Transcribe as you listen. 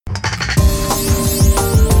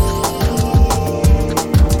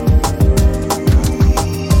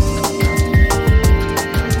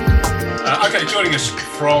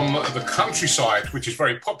from the countryside, which is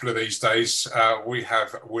very popular these days. We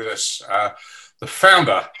have with us the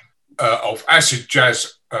founder of Acid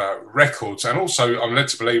Jazz Records, and also, I'm led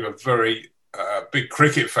to believe, a very big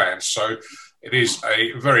cricket fan. So it is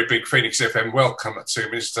a very big Phoenix FM welcome to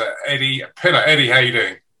Mr. Eddie Pillar. Eddie, how you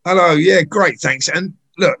doing? Hello, yeah, great, thanks. And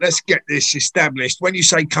look, let's get this established. When you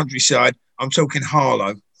say countryside, I'm talking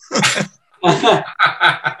Harlow.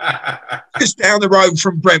 Just down the road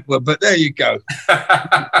from Brentwood, but there you go. That's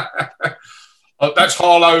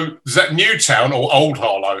Harlow. Is that Newtown or Old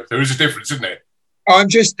Harlow? There is a difference, isn't it? I'm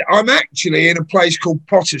actually in a place called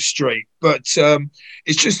Potter Street, but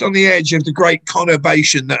it's just on the edge of the great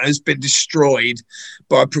conurbation that has been destroyed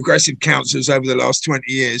by progressive councils over the last 20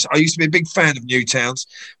 years. I used to be a big fan of Newtowns,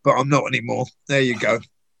 but I'm not anymore. There you go.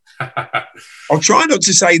 I'll try not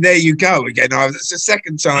to say "there you go" again. That's the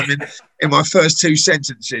second time in my first two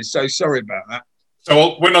sentences, so sorry about that.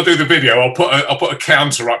 So when I do the video, I'll put a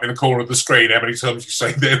counter up in the corner of the screen. How many times you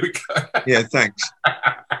say "there we go"? Yeah, thanks.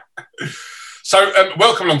 So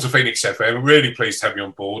welcome along to Phoenix FM. I'm really pleased to have you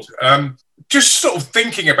on board. Just sort of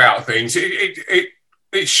thinking about things, it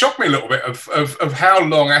shocked me a little bit of how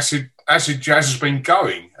long acid jazz has been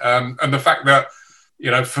going, and the fact that,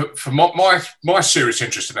 you know, for my serious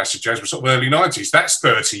interest in acid jazz was sort of early 90s. That's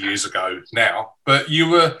 30 years ago now. But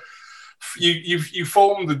you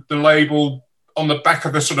formed the label on the back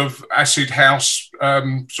of the sort of acid house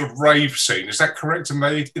sort of rave scene. Is that correct? In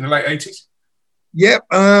the late 80s? Yep.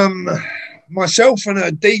 Myself and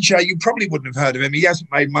a DJ, you probably wouldn't have heard of him. He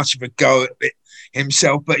hasn't made much of a go at it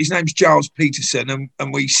himself, but his name's Giles Peterson, and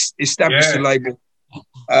we established the label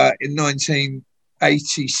in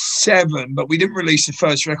 1987, but we didn't release the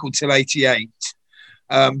first record till 88,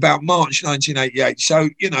 about March 1988. So,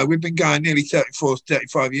 you know, we've been going nearly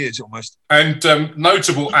 35 years almost. And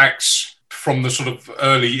notable acts from the sort of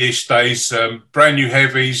early-ish days, Brand New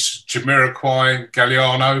Heavies, Jamiroquai,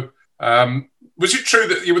 Galliano. Was it true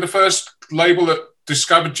that you were the first label that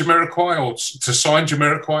discovered Jamiroquai or to sign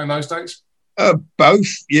Jamiroquai in those days?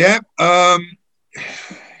 Both, yeah.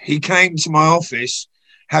 He came to my office,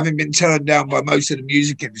 having been turned down by most of the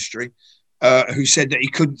music industry, who said that he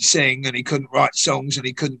couldn't sing and he couldn't write songs and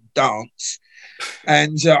he couldn't dance.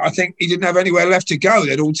 And I think he didn't have anywhere left to go.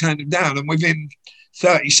 They'd all turned him down. And within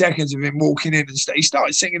 30 seconds of him walking in, he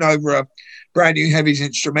started singing over a Brand New Heavies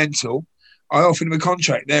instrumental. I offered him a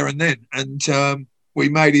contract there and then. And we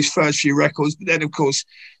made his first few records. But then, of course,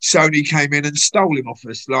 Sony came in and stole him off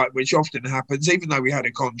us, which often happens, even though we had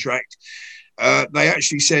a contract. They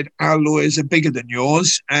actually said, our lawyers are bigger than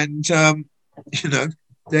yours. And, you know,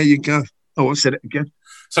 there you go. Oh, I said it again.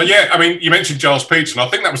 So, yeah, I mean, you mentioned Giles Peterson. I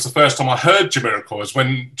think that was the first time I heard Jamiroquai, was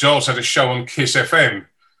when Giles had a show on Kiss FM,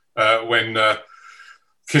 when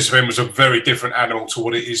Kiss FM was a very different animal to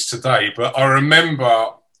what it is today. But I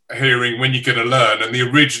remember hearing When You're Gonna Learn and the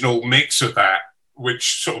original mix of that,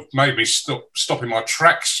 which sort of made me stop in my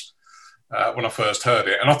tracks when I first heard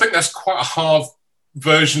it. And I think that's quite a hard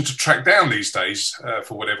version to track down these days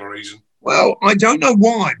for whatever reason. Well, I don't know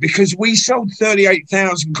why, because we sold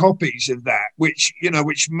 38,000 copies of that, which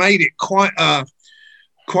made it quite a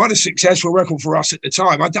successful record for us at the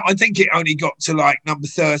time. I think it only got to like number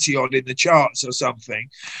 30 odd in the charts or something.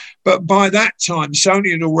 But by that time,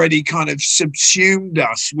 Sony had already kind of subsumed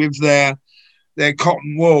us with their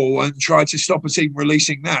cotton wool and tried to stop us even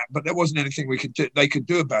releasing that. But there wasn't anything they could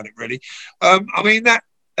do about it, really. I mean,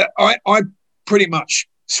 I pretty much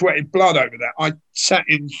sweated blood over that. I sat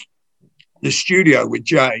in the studio with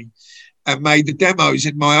Jay and made the demos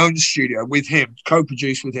in my own studio with him,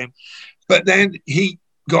 co-produced with him. But then he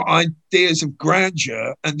got ideas of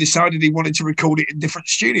grandeur and decided he wanted to record it in different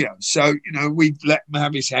studios. So, you know, we let him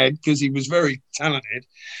have his head because he was very talented.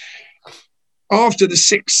 After the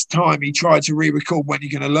sixth time he tried to re-record When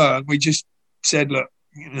You're Gonna Learn, we just said, look,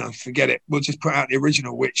 you know, forget it. We'll just put out the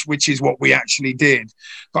original, which is what we actually did.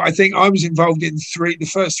 But I think I was involved in the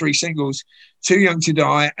first three singles, Too Young to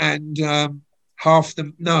Die and half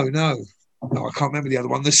the... No, I can't remember the other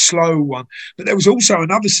one, the slow one. But there was also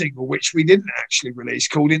another single which we didn't actually release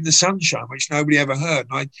called In the Sunshine, which nobody ever heard.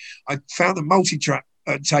 And I found a multi-track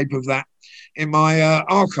tape of that in my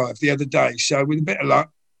archive the other day. So with a bit of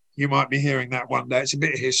luck, you might be hearing that one day. It's a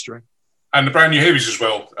bit of history. And the Brand New Heavies as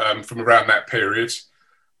well, from around that period.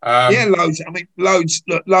 Yeah, loads. I mean, loads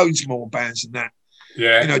more bands than that.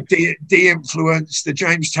 Yeah. You know, De-Influence, the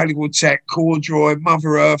James Taylor Quartet, Corduroy,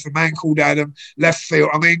 Mother Earth, A Man Called Adam, Left Field.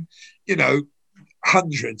 I mean, you know,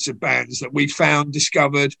 hundreds of bands that we found,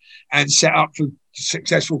 discovered, and set up for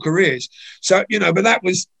successful careers. So, you know, but that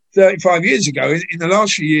was 35 years ago. In the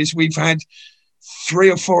last few years, we've had 3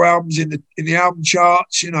 or 4 albums in the album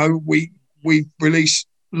charts. You know, we released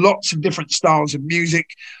lots of different styles of music,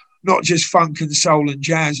 not just funk and soul and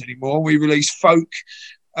jazz anymore. We release folk,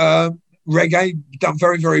 reggae, done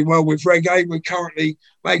very, very well with reggae. We're currently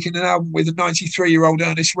making an album with a 93-year-old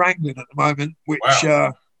Ernest Ranglin at the moment, which,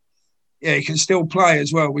 he can still play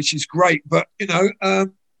as well, which is great. But,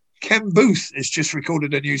 Ken Booth has just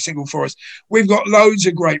recorded a new single for us. We've got loads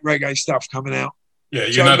of great reggae stuff coming out. Yeah,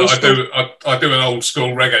 you know that I do an old school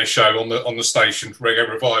reggae show on the station, Reggae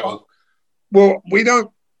Revival. Well, we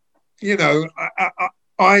don't, we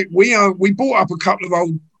bought up a couple of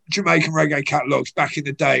old Jamaican reggae catalogues back in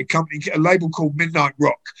the day, a label called Midnight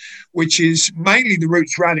Rock, which is mainly the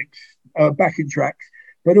Roots Radix backing tracks,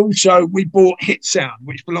 but also we bought Hit Sound,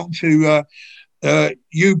 which belonged to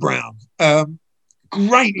Hugh Brown.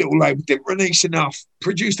 Great little label, didn't release enough,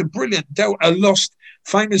 produced a brilliant,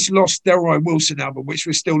 famous lost Delroy Wilson album, which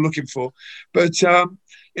we're still looking for. But,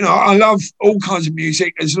 I love all kinds of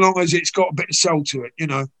music as long as it's got a bit of soul to it,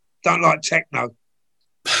 Don't like techno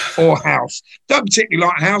or house. Don't particularly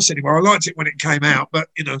like house anymore. I liked it when it came out, but,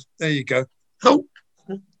 there you go. Oh,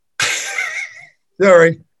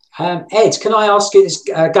 sorry. Ed, can I ask you this,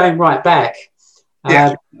 going right back?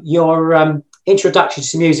 Yeah. Your introduction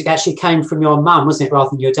to music actually came from your mum, wasn't it,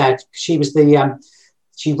 rather than your dad? She was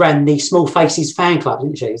she ran the Small Faces fan club,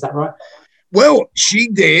 didn't she? Is that right? Well, she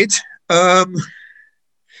did. I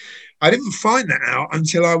didn't find that out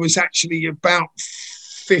until I was actually about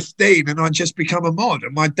 15 and I'd just become a mod.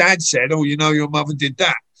 And my dad said, oh, your mother did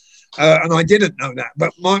that. And I didn't know that.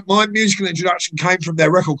 But my musical introduction came from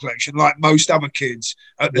their record collection, like most other kids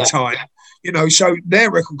at the time. So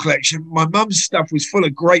their record collection, my mum's stuff was full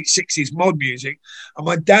of great 60s mod music. And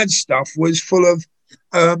my dad's stuff was full of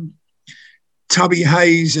Tubby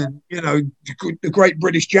Hayes and, the great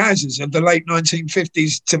British jazzers of the late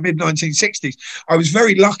 1950s to mid 1960s. I was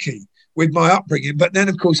very lucky with my upbringing. But then,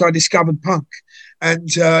 of course, I discovered punk. And,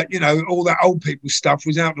 all that old people stuff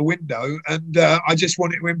was out the window. And I just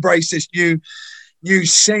wanted to embrace this new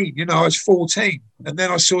scene. I was 14 and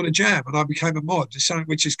then I saw the Jam and I became a mod, something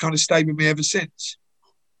which has kind of stayed with me ever since.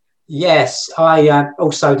 Yes, I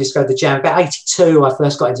also discovered the Jam. About 82 I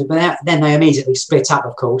first got into it, but then they immediately split up,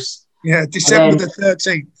 of course. Yeah, December the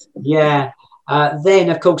 13th. Yeah.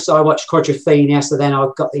 Then, of course, I watched Quadrophenia, so then I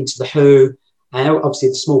got into The Who and obviously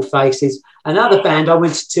the Small Faces. Another band I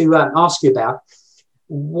wanted to ask you about,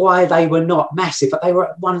 why they were not massive, but they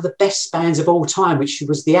were one of the best bands of all time, which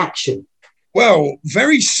was The Action. Well,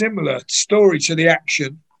 very similar story to The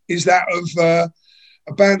Action is that of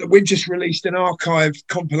a band that we've just released an archive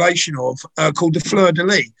compilation of called the Fleur de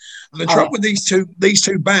Lis. And the trouble with these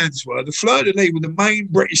two bands were the Fleur de Lis were the main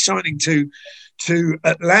British signing to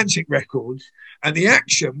Atlantic Records, and The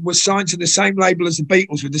Action was signed to the same label as the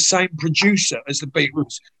Beatles with the same producer as the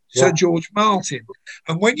Beatles, Sir George Martin.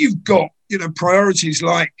 And when you've got priorities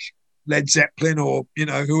like Led Zeppelin or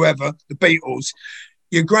whoever, the Beatles,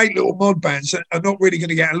 your great little mod bands are not really going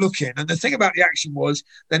to get a look in. And the thing about The Action was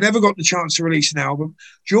they never got the chance to release an album.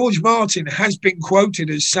 George Martin has been quoted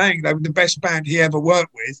as saying they were the best band he ever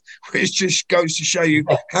worked with, which just goes to show you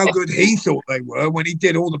how good he thought they were when he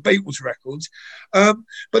did all the Beatles records.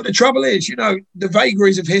 But the trouble is, the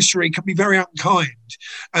vagaries of history can be very unkind.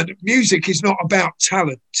 And music is not about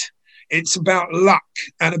talent. It's about luck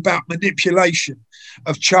and about manipulation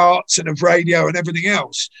of charts and of radio and everything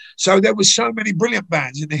else. So there were so many brilliant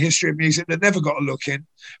bands in the history of music that never got a look in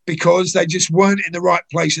because they just weren't in the right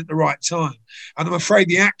place at the right time. And I'm afraid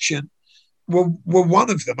The Action were one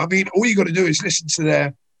of them. I mean, all you got to do is listen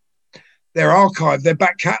to their archive, their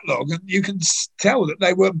back catalogue, and you can tell that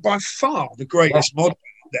they were by far the greatest mod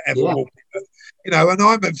band that ever walked. And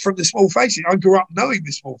I'm from the Small Faces. I grew up knowing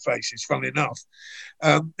the Small Faces, funnily enough,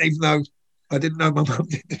 even though I didn't know my mum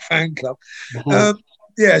did the fan club.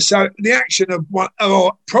 So The Action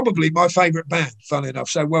are probably my favourite band, funnily enough,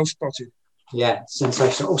 so well spotted. Yeah,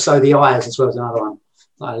 sensational. Also The Eyes as well as another one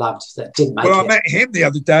I loved that didn't make it. Well, I met him the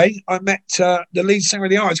other day. I met the lead singer of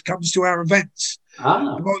The Eyes comes to our events,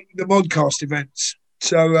 the Modcast events.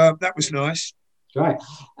 So that was nice. Right.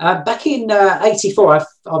 Back in 84, I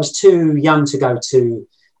was too young to go to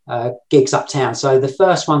gigs uptown. So the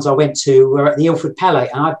first ones I went to were at the Ilford Palais,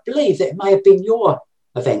 and I believe that it may have been your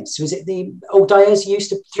events. Was it the All Dayers you used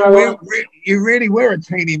to throw on? You really were a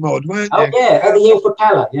teeny mod, weren't you? Oh, yeah, at the Ilford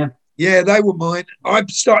Palais, yeah. Yeah, they were mine. I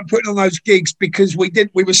started putting on those gigs because we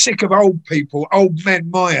were sick of old people, old men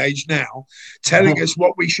my age now, telling us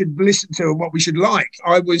what we should listen to and what we should like.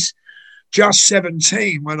 I was just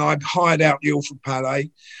 17 when I'd hired out the Ilford Palais.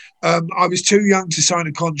 I was too young to sign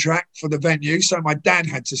a contract for the venue, so my dad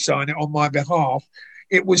had to sign it on my behalf.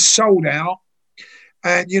 It was sold out.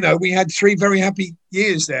 And, you know, we had 3 very happy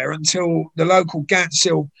years there until the local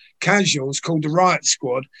Gantsill casuals called the Riot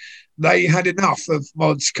Squad, they had enough of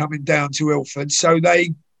mods coming down to Ilford. So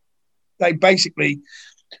they basically,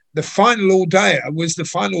 the final all day was the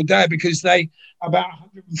final day because about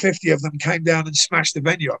 150 of them came down and smashed the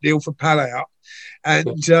venue up, the Ilford Palais up.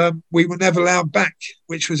 And we were never allowed back,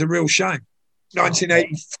 which was a real shame.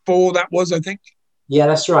 1984, that was, I think. Yeah,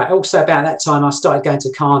 that's right. Also, about that time, I started going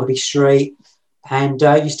to Carnaby Street and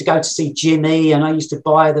I used to go to see Jimmy, and I used to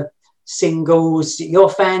buy the singles, your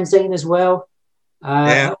fanzine as well.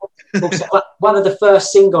 Yeah. Also, one of the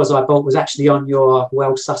first singles I bought was actually on your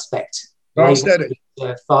Well Suspect. Fast Eddie.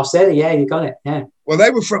 Fast Eddie, yeah, you got it. Yeah. Well,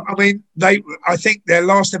 they were from, I think their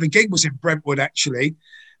last ever gig was in Brentwood, actually,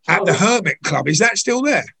 at the Hermit Club. Is that still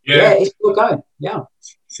there? Yeah, it's still going. Yeah.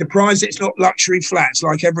 Surprised it's not luxury flats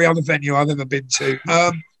like every other venue I've ever been to.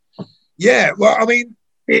 Yeah, well, I mean,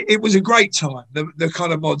 it was a great time, the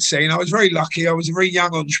kind of mod scene. I was very lucky. I was a very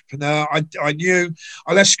young entrepreneur.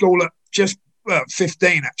 I left school at just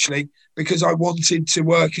 15, actually, because I wanted to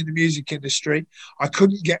work in the music industry. I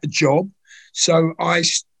couldn't get a job, so I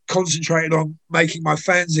concentrated on making my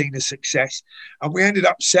fanzine a success. And we ended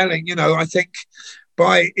up selling, you know, I think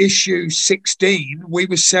by issue 16, we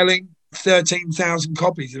were selling 13,000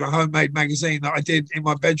 copies of a homemade magazine that I did in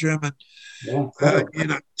my bedroom and, you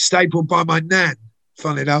know, stapled by my nan,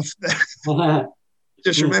 fun enough.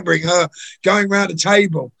 Just remembering her going around a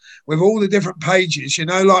table with all the different pages, you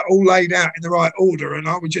know, like all laid out in the right order. And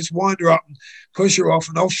I would just wind her up and push her off,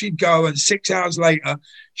 and off she'd go. And 6 hours later,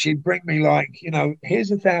 she'd bring me like, you know, here's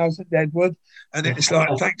 1,000, Edward. And it's like,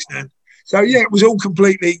 thanks, Nan. So, yeah, it was all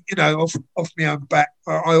completely, you know, off my own back.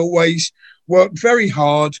 I always worked very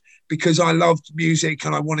hard because I loved music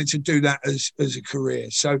and I wanted to do that as a career.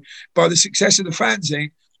 So by the success of the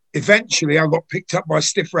fanzine, eventually I got picked up by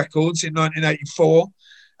Stiff Records in 1984,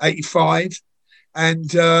 85. And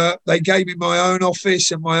they gave me my own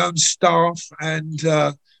office and my own staff and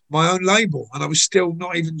my own label. And I was still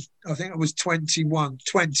not even, I think I was 20.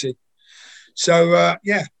 So,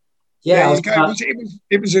 yeah. Yeah,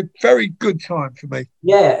 it was a very good time for me.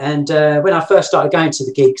 Yeah, and when I first started going to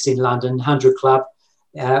the gigs in London, 100 Club,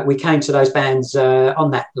 we came to those bands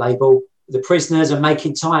on that label, The Prisoners and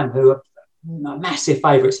Making Time, who are massive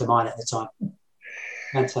favourites of mine at the time.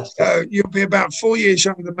 Fantastic. You'll be about 4 years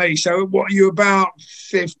younger than me. So what are you, about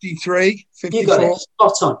 53, 54? You got it.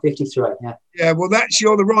 Spot on, 53, yeah. Yeah, well,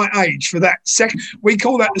 you're the right age for that second. We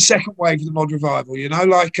call that the second wave of the mod revival, you know,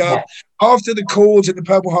 like after the Chords and the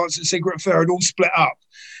Purple Hearts and Secret Affair had all split up,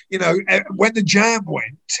 you know, when the Jam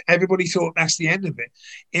went, everybody thought that's the end of it.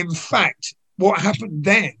 In fact, what happened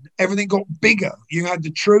then, everything got bigger. You had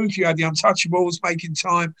the Truth, you had the Untouchables, Making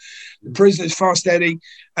Time, the Prisoners, Fast Eddie,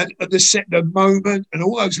 and the Moment, and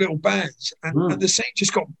all those little bands. And the scene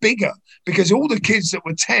just got bigger because all the kids that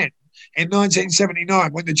were 10 in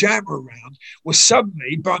 1979, when the Jam were around, were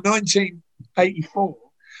suddenly, by 1984,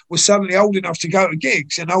 were suddenly old enough to go to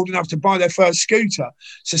gigs and old enough to buy their first scooter.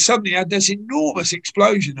 So suddenly you had this enormous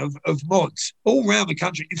explosion of mods all around the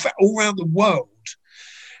country, in fact, all around the world.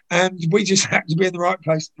 And we just happened to be in the right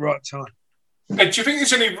place at the right time. And do you think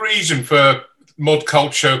there's any reason for mod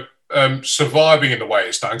culture surviving in the way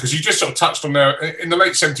it's done? Because you just sort of touched on there, in the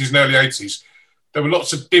late 70s and early 80s, there were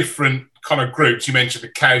lots of different kind of groups. You mentioned the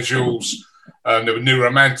Casuals, there were New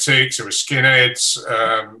Romantics, there were Skinheads.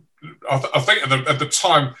 I think at the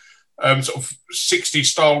time, sort of 60s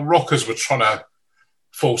style rockers were trying to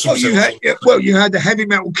force themselves. You had the heavy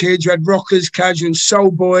metal kids, you had rockers, Casuals,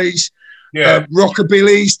 Soul Boys,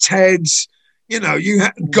 Rockabillys, Teds, you know, you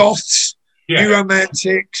had goths, New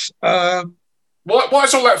Romantics. Why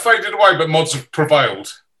has all that faded away but mods have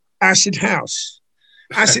prevailed? Acid House.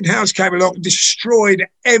 Acid House came along and destroyed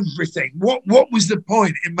everything. What was the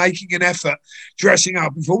point in making an effort dressing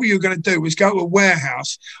up if all you were going to do was go to a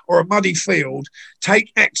warehouse or a muddy field,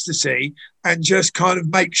 take ecstasy and just kind of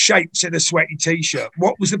make shapes in a sweaty T-shirt?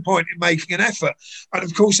 What was the point in making an effort? And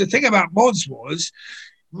of course, the thing about mods was,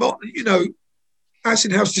 you know,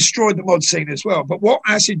 Acid House destroyed the mod scene as well. But what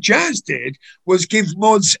Acid Jazz did was give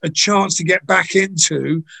mods a chance to get back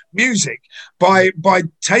into music by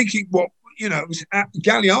taking what, you know,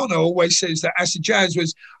 Galliano always says that Acid Jazz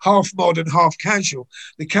was half mod and half casual.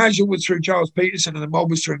 The casual was through Giles Peterson and the mod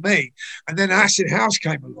was through me. And then Acid House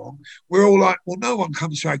came along. We're all like, well, no one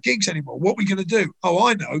comes to our gigs anymore. What are we going to do? Oh,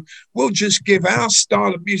 I know. We'll just give our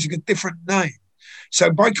style of music a different name. So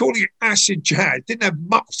by calling it Acid Jazz, it didn't have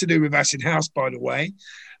much to do with Acid House, by the way.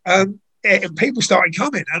 And people started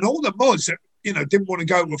coming. And all the mods that didn't want to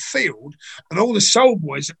go to a field, and all the soul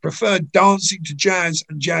boys that preferred dancing to jazz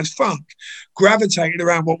and jazz funk gravitated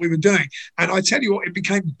around what we were doing. And I tell you what, it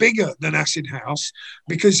became bigger than acid house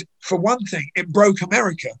because, for one thing, it broke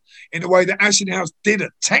America in a way that acid house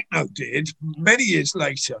didn't. Techno did many years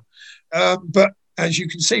later, but as you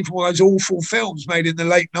can see from all those awful films made in the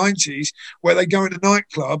late 90s where they go in a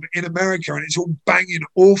nightclub in America and it's all banging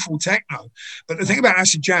awful techno. But the thing about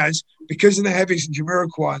acid jazz, because of the Heavies and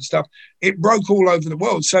Jamiroquai and stuff, it broke all over the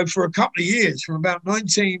world. So for a couple of years, from about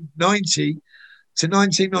 1990 to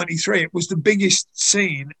 1993, it was the biggest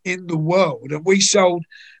scene in the world. And we sold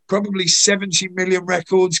probably 70 million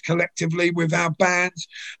records collectively with our bands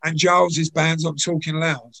and Giles's bands on Talking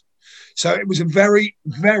Loud. So it was a very,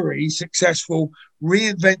 very successful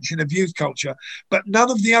reinvention of youth culture. But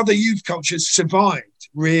none of the other youth cultures survived,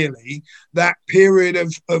 really, that period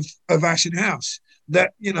of acid house.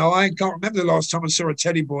 That, I can't remember the last time I saw a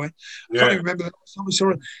Teddy Boy. I can't even remember the last time I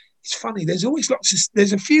saw It's funny, there's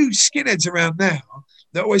a few skinheads around now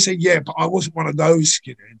that always say, yeah, but I wasn't one of those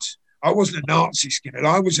skinheads. I wasn't a Nazi skinhead.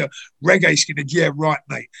 I was a reggae skinhead. Yeah, right,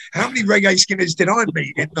 mate. How many reggae skinheads did I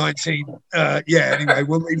meet in 19? Anyway,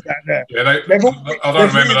 we'll leave that there. Yeah, I don't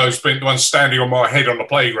remember those being the ones standing on my head on the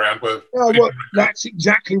playground. That's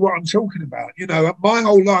exactly what I'm talking about. My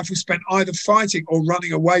whole life was spent either fighting or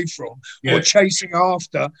running away from or chasing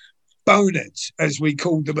after boneheads, as we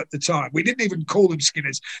called them at the time. We didn't even call them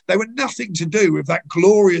skinheads. They were nothing to do with that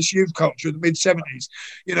glorious youth culture of the mid-70s,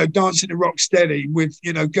 dancing to rock steady with,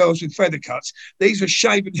 girls with feather cuts. These were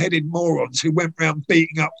shaven-headed morons who went around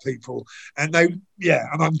beating up people. And and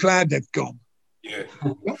I'm glad they've gone. Yeah.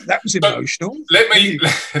 Well, that was emotional. Let me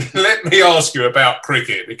ask you about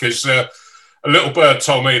cricket, because a little bird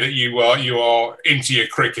told me that you are into your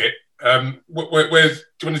cricket. Do you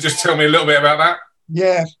want to just tell me a little bit about that?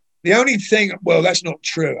 Yeah. The only thing, well, that's not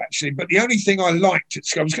true, actually, but the only thing I liked at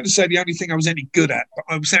school, I was going to say the only thing I was any good at, but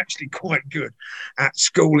I was actually quite good at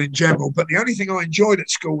school in general. But the only thing I enjoyed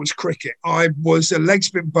at school was cricket. I was a leg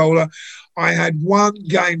spin bowler. I had one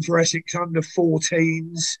game for Essex under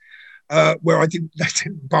 14s where they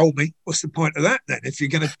didn't bowl me. What's the point of that then? If you're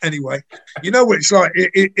going to, anyway, you know what it's like.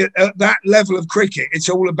 At that level of cricket, it's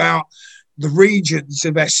all about the regions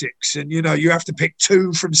of Essex, and you have to pick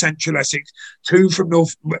 2 from Central Essex, 2 from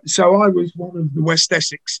North. So I was one of the West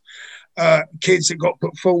Essex kids that got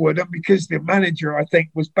put forward, and because the manager, I think,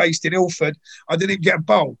 was based in Ilford, I didn't get a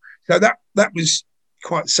bowl. So that was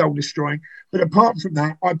quite soul destroying. But apart from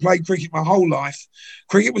that, I played cricket my whole life.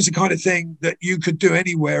 Cricket was the kind of thing that you could do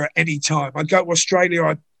anywhere at any time. I'd go to Australia,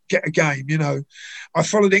 I'd get a game, I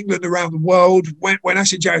followed England around the world. When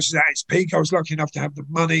acid jazz was at its peak, I was lucky enough to have the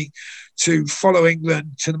money to follow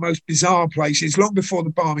England to the most bizarre places long before the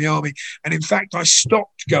Barmy Army. And in fact, I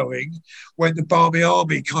stopped going when the Barmy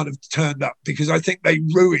Army kind of turned up, because I think they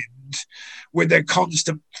ruined, with their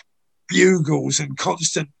constant bugles and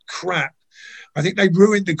constant crap, I think they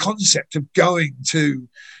ruined the concept of going to,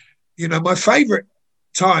 my favourite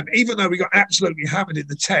time, even though we got absolutely hammered in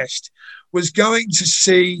the test, was going to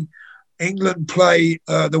see England play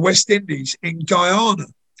the West Indies in Guyana,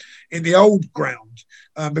 in the old ground,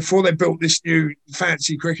 before they built this new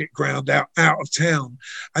fancy cricket ground out of town.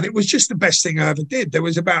 And it was just the best thing I ever did. There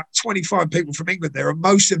was about 25 people from England there, and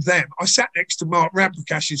most of them, I sat next to Mark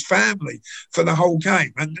Ramprakash's family for the whole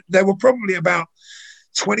game. And there were probably about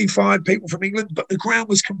 25 people from England, but the ground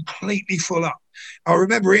was completely full up. I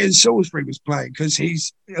remember Ian Salisbury was playing, because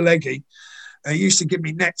he's a leggy. He used to give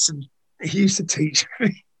me nets, and he used to teach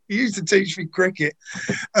me. He used to teach me cricket.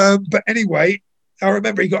 But anyway, I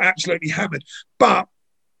remember he got absolutely hammered. But,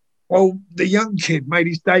 the young kid made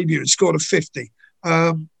his debut and scored a 50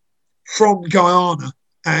 from Guyana.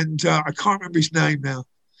 And I can't remember his name now.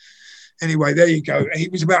 Anyway, there you go. He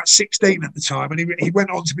was about 16 at the time, and he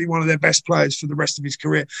went on to be one of their best players for the rest of his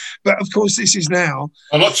career. But, of course, this is now...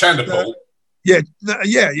 Oh, not Chanderpaul.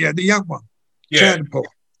 The young one. Yeah. Chanderpaul.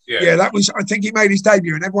 Yeah, that was, I think he made his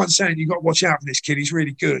debut, and everyone's saying, you've got to watch out for this kid. He's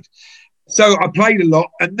really good. So I played a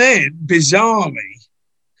lot. And then, bizarrely,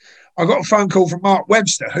 I got a phone call from Mark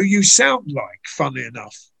Webster, who you sound like, funnily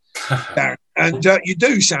enough, Darren. And you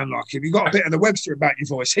do sound like him. You got a bit of the Webster about your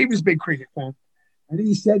voice. He was a big cricket fan. And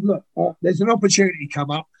he said, look, there's an opportunity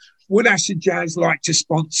come up. Would Acid Jazz like to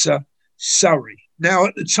sponsor Surrey? Now,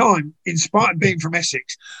 at the time, in spite of being from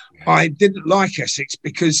Essex, I didn't like Essex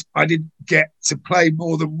because I didn't get to play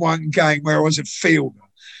more than one game where I was a fielder.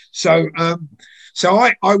 So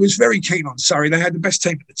I was very keen on Surrey. They had the best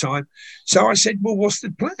team at the time. So I said, well, what's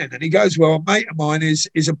the plan? And he goes, well, a mate of mine is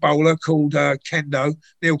a bowler called Kendo,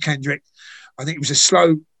 Neil Kendrick. I think he was a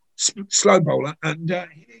slow bowler, and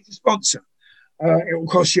he needs a sponsor. It will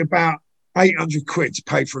cost you about £800 to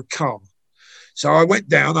pay for a car. So I went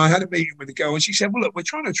down, I had a meeting with the girl, and she said, well, look, we're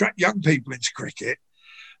trying to attract young people into cricket.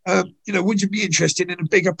 Would you be interested in a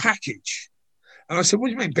bigger package? And I said, what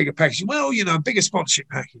do you mean bigger package? Well, a bigger sponsorship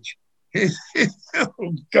package.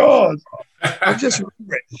 Oh, God. I just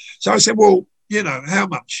remember it. So I said, well, how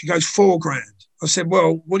much? She goes, £4,000. I said,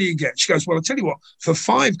 well, what do you get? She goes, well, I'll tell you what, for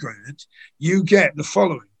 £5,000, you get the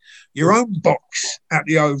following. Your own box at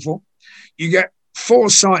the Oval. You get 4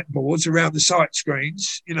 sight boards around the sight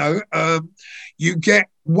screens. You get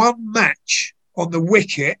one match on the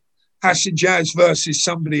wicket, Acid Jazz versus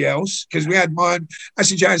somebody else, because we had mine.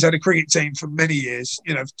 Acid Jazz had a cricket team for many years.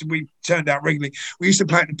 We turned out regularly. We used to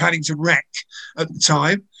play at the Paddington Rec at the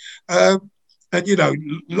time.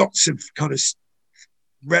 Lots of kind of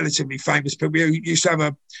relatively famous people. We used to have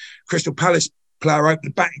a Crystal Palace player open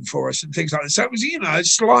the batting for us and things like that. So it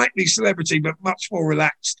was, slightly celebrity, but much more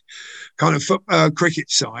relaxed kind of cricket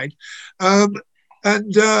side. So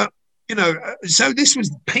this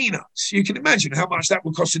was peanuts. You can imagine how much that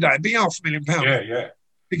would cost today. It'd be £500,000. Yeah.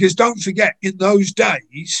 Because don't forget, in those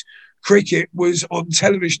days, cricket was on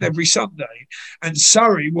television every Sunday, and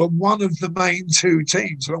Surrey were one of the main 2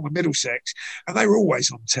 teams along with Middlesex, and they were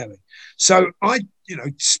always on telly. So I,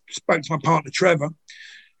 spoke to my partner Trevor,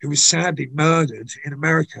 who was sadly murdered in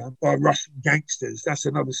America by Russian gangsters. That's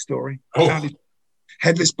another story. Found his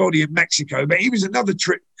headless body in Mexico, but he was another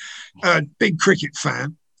big cricket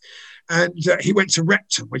fan. And he went to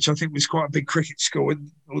Repton, which I think was quite a big cricket school,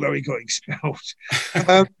 although he got expelled.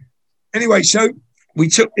 Anyway, so we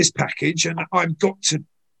took this package, and I got to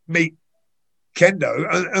meet Kendo.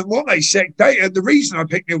 And what they said, the reason I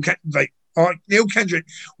picked Neil Kendrick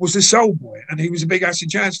was the soul boy, and he was a big Acid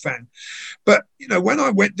Jazz fan. But, when I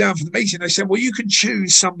went down for the meeting, they said, well, you can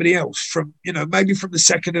choose somebody else from, maybe from the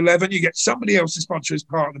second 11, you get somebody else to sponsor as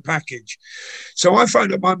part of the package. So I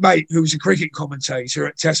phoned up my mate, who was a cricket commentator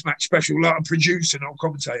at Test Match Special, like a producer, not a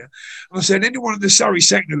commentator. And I said, anyone in the Surrey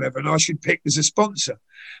second 11 I should pick as a sponsor.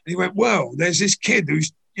 And he went, well, there's this kid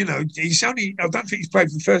who's, he's only, I don't think he's played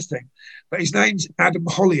for the first team, but his name's Adam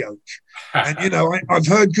Hollyoake. And, I've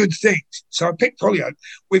heard good things. So I picked Hollyoake.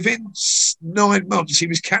 Within 9 months, he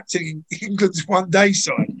was captaining England's one-day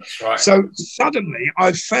side. Right. So suddenly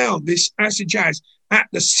I found this Acid Jazz at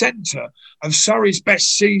the centre of Surrey's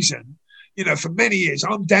best season, for many years.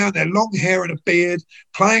 I'm down there, long hair and a beard,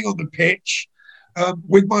 playing on the pitch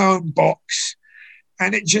with my own box.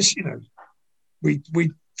 And it just,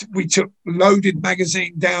 we took Loaded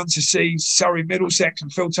magazine down to see Surrey Middlesex,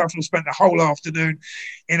 and Phil Tufnell spent the whole afternoon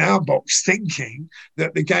in our box thinking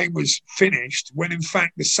that the game was finished, when in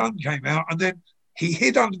fact the sun came out. And then he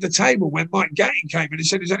hid under the table when Mike Gatting came in and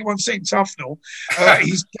said, has anyone seen Tufnell?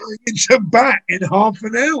 He's going into bat in half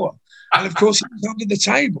an hour. And of course, he was under the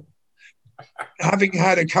table, having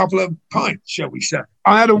had a couple of pints, shall we say.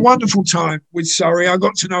 I had a wonderful time with Surrey. I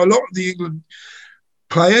got to know a lot of the England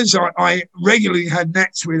players. I regularly had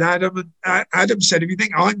nets with Adam, and Adam said, if you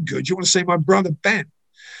think I'm good, you want to see my brother Ben.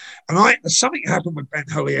 And something happened with Ben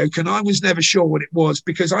Hollyoake, and I was never sure what it was,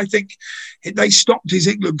 because I think they stopped his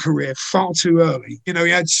England career far too early. He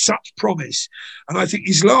had such promise. And I think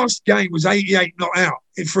his last game was 88 not out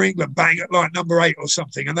for England, bang at like number 8 or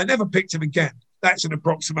something, and they never picked him again. That's an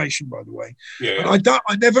approximation, by the way. Yeah. And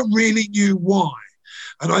I never really knew why.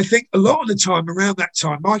 And I think a lot of the time, around that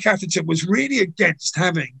time, Mike Atherton was really against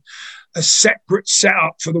having a separate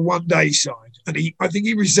setup for the one-day side. And I think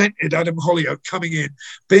he resented Adam Hollyoake coming in,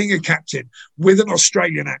 being a captain with an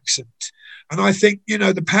Australian accent. And I think,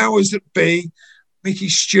 the powers that be, Mickey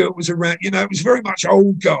Stewart was around, it was very much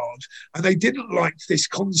old guard, and they didn't like this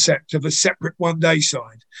concept of a separate one-day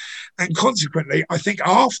side. And consequently, I think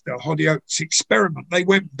after Hollyoake's experiment, they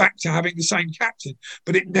went back to having the same captain,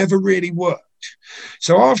 but it never really worked.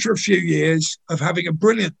 So after a few years of having a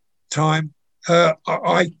brilliant time,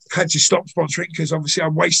 I had to stop sponsoring, because obviously I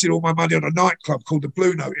wasted all my money on a nightclub called the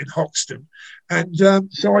Blue Note in Hoxton. And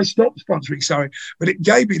so I stopped sponsoring Surrey. But it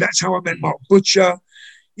gave me, that's how I met Mark Butcher,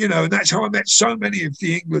 and that's how I met so many of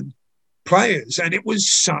the England players. And it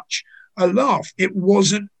was such a laugh. It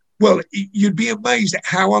wasn't, you'd be amazed at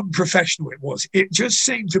how unprofessional it was. It just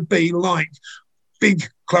seemed to be like big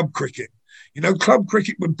club cricket. Club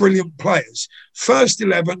cricket with brilliant players. First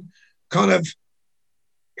 11, kind of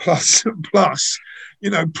plus and plus,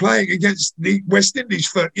 playing against the West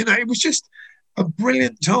Indies. It was just a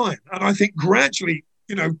brilliant time. And I think gradually,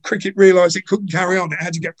 cricket realised it couldn't carry on. It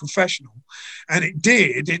had to get professional. And it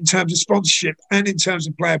did, in terms of sponsorship and in terms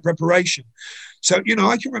of player preparation. So,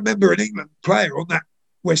 I can remember an England player on that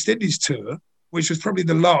West Indies tour, which was probably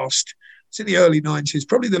the last It's in the early 90s,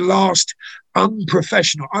 probably the last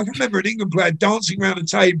unprofessional. I can remember an England player dancing around a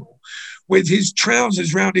table with his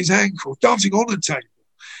trousers round his ankle, dancing on a table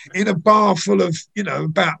in a bar full of,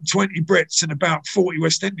 about 20 Brits and about 40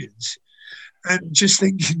 West Indians. And just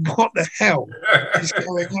thinking, what the hell is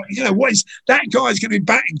going on? What is that guy's going to be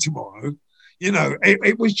batting tomorrow?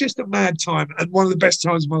 It was just a mad time and one of the best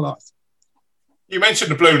times of my life. You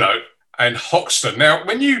mentioned the Blue Note and Hoxton. Now,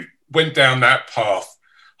 when you went down that path,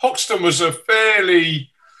 Hoxton was a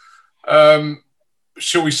fairly,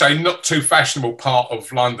 shall we say, not too fashionable part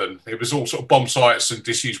of London. It was all sort of bomb sites and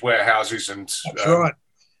disused warehouses and right.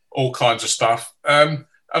 all kinds of stuff. And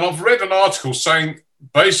I've read an article saying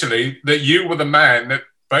basically that you were the man that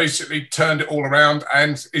basically turned it all around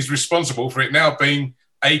and is responsible for it now being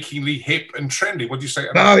achingly hip and trendy. What do you say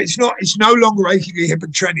about that? No, it's not. It's no longer achingly hip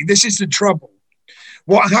and trendy. This is the trouble.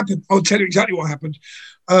 What happened? I'll tell you exactly what happened.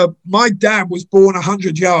 My dad was born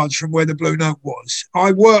 100 yards from where the Blue Note was.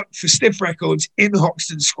 I worked for Stiff Records in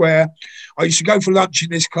Hoxton Square. I used to go for lunch in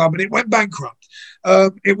this club and it went bankrupt.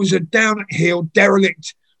 It was a down-at-heel,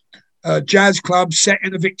 derelict jazz club set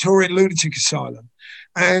in a Victorian lunatic asylum.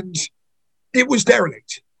 And it was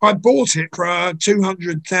derelict. I bought it for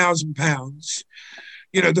 £200,000,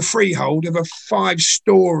 the freehold of a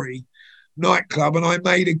 5-story nightclub. And I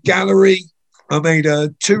made a gallery. I made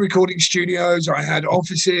 2 recording studios. I had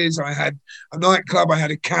offices. I had a nightclub. I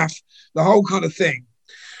had a cafe, the whole kind of thing.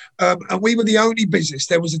 And we were the only business.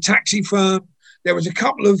 There was a taxi firm. There was a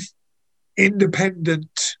couple of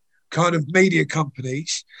independent kind of media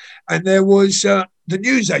companies. And there was the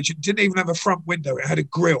newsagent didn't even have a front window. It had a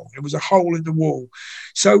grill. It was a hole in the wall.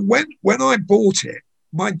 So when I bought it,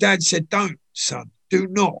 my dad said, don't, son, do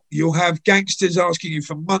not. You'll have gangsters asking you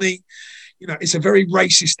for money. It's a very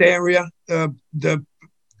racist area. The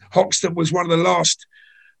Hoxton was one of the last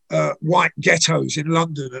white ghettos in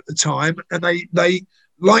London at the time. And they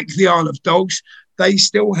like the Isle of Dogs, they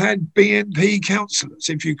still had BNP councillors,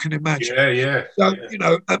 if you can imagine. Yeah. So,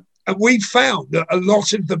 and we found that a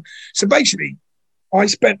lot of them. So basically, I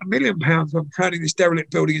spent £1 million on turning this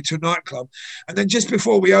derelict building into a nightclub. And then just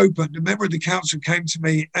before we opened, a member of the council came to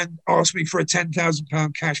me and asked me for a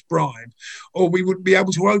 £10,000 cash bribe, or we wouldn't be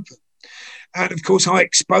able to open. And of course, I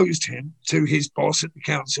exposed him to his boss at the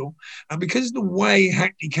council. And because of the way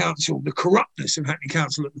Hackney Council, the corruptness of Hackney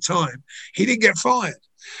Council at the time, he didn't get fired.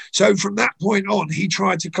 So from that point on, he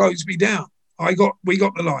tried to close me down. We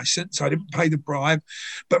got the license. I didn't pay the bribe.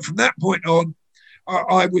 But from that point on,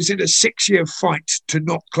 I was in a 6-year fight to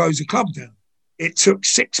not close the club down. It took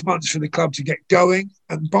 6 months for the club to get going.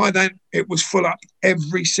 And by then, it was full up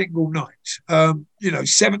every single night.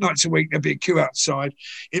 7 nights a week, there'd be a queue outside.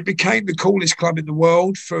 It became the coolest club in the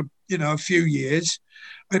world for, a few years.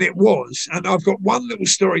 And it was. And I've got one little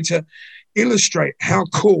story to illustrate how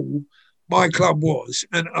cool my club was.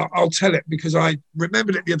 And I'll tell it because I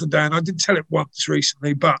remembered it the other day, and I did tell it once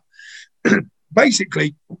recently. But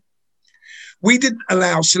basically, we didn't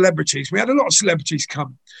allow celebrities. We had a lot of celebrities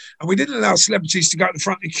come, and we didn't allow celebrities to go to the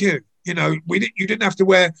front of the queue. You didn't have to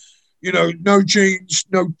wear, no jeans,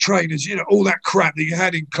 no trainers, all that crap that you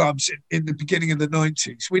had in clubs in the beginning of the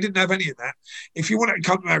 90s. We didn't have any of that. If you wanted to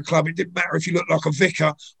come to our club, it didn't matter if you looked like a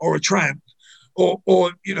vicar or a tramp or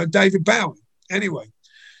David Bowie. Anyway,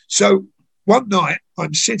 so one night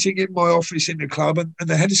I'm sitting in my office in the club, and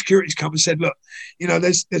the head of security's come and said, look,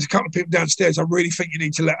 there's a couple of people downstairs. I really think you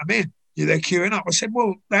need to let them in. They're queuing up. I said,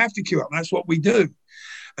 well, they have to queue up. That's what we do.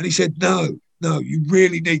 And he said, no, you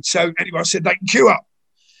really need. So anyway, I said, they can queue up.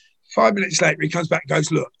 5 minutes later, he comes back and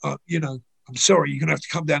goes, look, I'm sorry, you're going to have to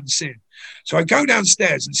come down and see him. So I go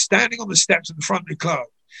downstairs, and standing on the steps at the front of the club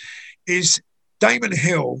is Damon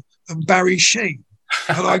Hill and Barry Sheen.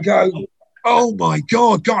 And I go, oh my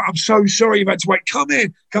God, I'm so sorry you've had to wait. Come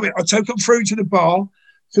in. I took them through to the bar,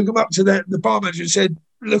 took them up to the bar manager and said,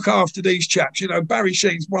 look after these chaps. Barry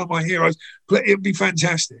Sheen's one of my heroes. It'll be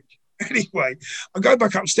fantastic. Anyway, I go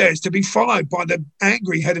back upstairs to be followed by the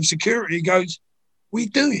angry head of security. He goes, what are you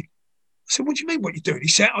doing? I said, what do you mean what are you doing? He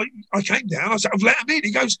said, I came down. I said, I've let him in.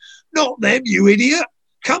 He goes, not them, you idiot.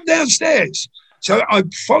 Come downstairs. So I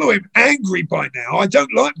follow him, angry by now. I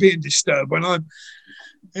don't like being disturbed when I'm,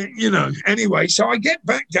 anyway. So I get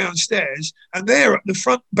back downstairs, and there at the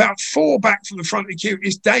front, about 4 back from the front of the queue,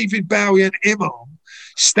 is David Bowie and Imam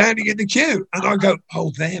standing in the queue. And I go,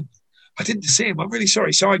 oh, them. I didn't see him. I'm really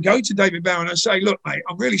sorry. So I go to David Bowie and I say, look, mate,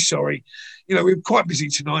 I'm really sorry. We're quite busy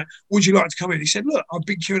tonight. Would you like to come in? He said, look, I've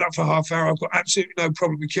been queuing up for half hour. I've got absolutely no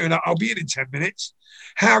problem with queuing up. I'll be in 10 minutes.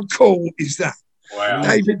 How cool is that? Wow.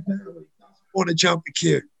 David Bowie doesn't want to jump the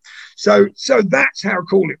queue. So that's how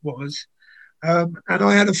cool it was. And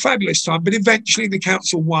I had a fabulous time. But eventually the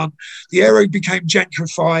council won. The area became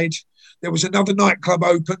gentrified. There was another nightclub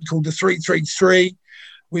open called the 333,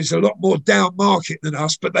 was a lot more down market than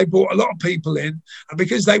us, but they brought a lot of people in. And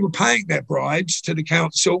because they were paying their bribes to the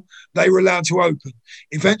council, they were allowed to open.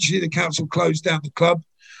 Eventually, the council closed down the club.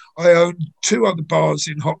 I owned 2 other bars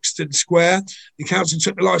in Hoxton Square. The council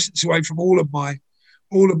took the license away from all of my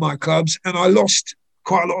clubs, and I lost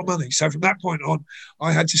quite a lot of money. So from that point on,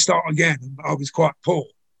 I had to start again, and I was quite poor.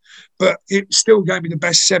 But it still gave me the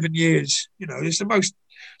best 7 years. You know, it was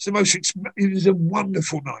a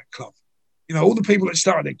wonderful nightclub. You know, all the people that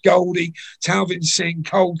started it, Goldie, Talvin Singh,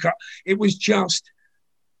 Coldcut, it was just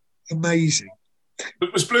amazing.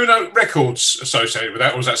 But was Blue Note Records associated with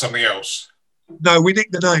that, or was that something else? No, we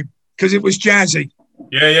nicked the name because it was jazzy.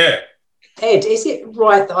 Yeah. Ed, is it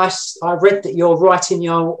right that I read that you're writing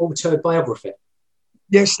your autobiography?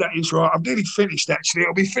 Yes, that is right. I'm nearly finished, actually.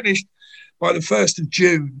 It'll be finished by the 1st of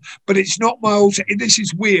June. But it's not my auto. This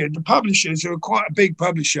is weird. The publishers, who are quite a big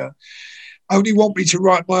publisher, only want me to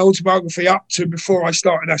write my autobiography up to before I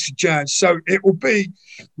started Acid Jazz. So it will be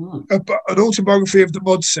an autobiography of the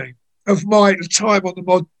mod scene, of my time on the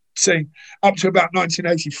mod scene up to about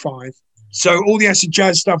 1985. So all the Acid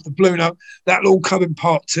Jazz stuff, the Blue Note, that'll all come in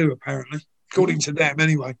part 2, apparently, according to them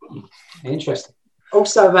anyway. Interesting.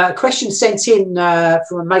 Also, a question sent in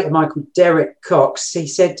from a mate of mine called Derek Cox. He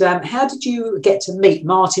said, how did you get to meet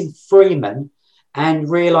Martin Freeman and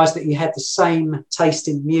realise that you had the same taste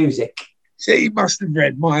in music? See, he must have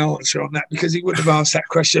read my answer on that because he wouldn't have asked that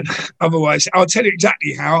question otherwise. I'll tell you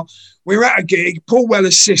exactly how. We were at a gig. Paul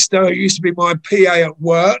Weller's sister, who used to be my PA at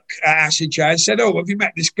work at Acid Jazz, said, have you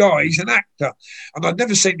met this guy? He's an actor. And I'd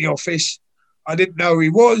never seen The Office. I didn't know who he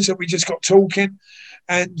was, and we just got talking.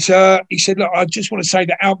 And he said, look, I just want to say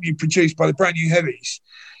the album you produced by the Brand New Heavies,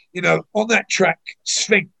 you know, on that track,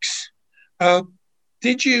 Sphinx,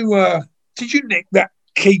 did you nick that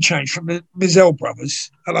key change from the Mizell brothers?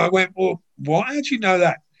 And I went, well, what? How do you know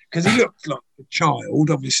that? Because he looked like a child,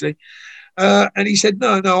 obviously. And he said,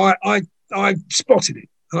 no, I spotted it.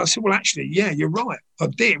 And I said, well, actually, yeah, you're right. I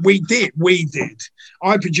did. We did.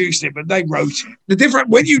 I produced it, but they wrote it.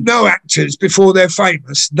 When you know actors before they're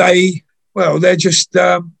famous, they're just,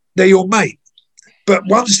 they're your mate. But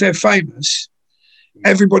once they're famous,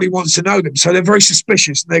 everybody wants to know them. So they're very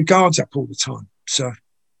suspicious and their guards up all the time. So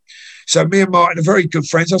me and Martin are very good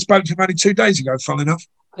friends. I spoke to him only 2 days ago, fun enough.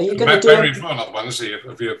 Are you going to do another one, is he,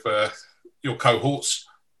 of your cohorts?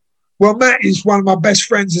 Well, Matt is one of my best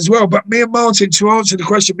friends as well. But me and Martin, to answer the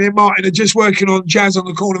question, me and Martin are just working on Jazz on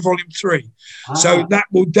the Corner Volume 3. So that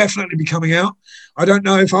will definitely be coming out. I don't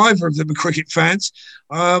know if either of them are cricket fans.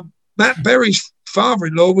 Matt Berry's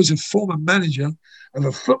father-in-law was a former manager of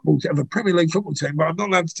a Premier League football team, but I'm not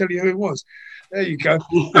allowed to tell you who it was. There you go.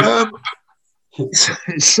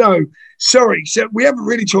 So, sorry. So we haven't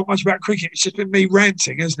really talked much about cricket. It's just been me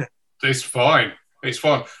ranting, hasn't it? It's fine. I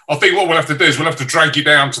think what we'll have to do is we'll have to drag you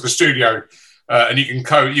down to the studio and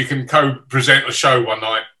you can co-present a show one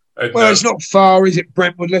night. And, well, it's not far, is it,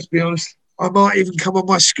 Brentwood? Let's be honest. I might even come on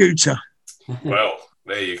my scooter. Well,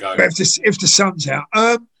 there you go. If the sun's out.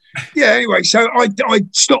 Yeah, anyway, so I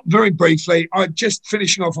stopped very briefly. I just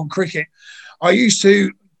finishing off on cricket. I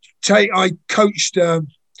coached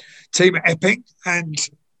team at Epping, and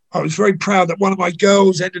I was very proud that one of my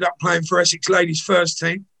girls ended up playing for Essex ladies first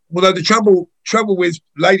team. Although the trouble with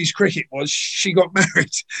ladies cricket was she got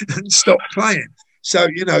married and stopped playing. So,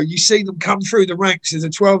 you know, you see them come through the ranks as a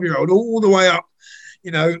 12-year-old all the way up.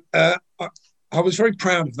 You know, I was very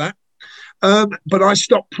proud of that. But I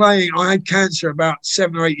stopped playing. I had cancer about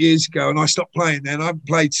 7 or 8 years ago, and I stopped playing then. I haven't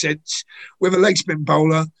played since. With a leg spin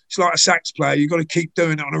bowler, it's like a sax player. You've got to keep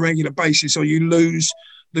doing it on a regular basis or you lose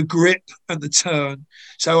the grip and the turn.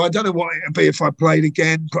 So I don't know what it would be if I played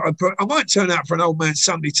again. But I might turn out for an old man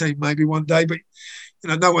Sunday team maybe one day. But, you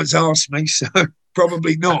know, no one's asked me, so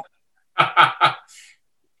probably not.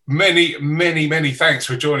 Many, many, many thanks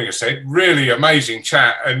for joining us, Ed. Really amazing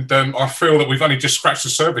chat. And I feel that we've only just scratched the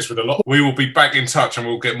surface with a lot. We will be back in touch and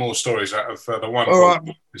we'll get more stories out of the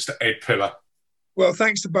wonderful Mr. Ed Pillar. Well,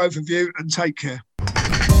 thanks to both of you and take care.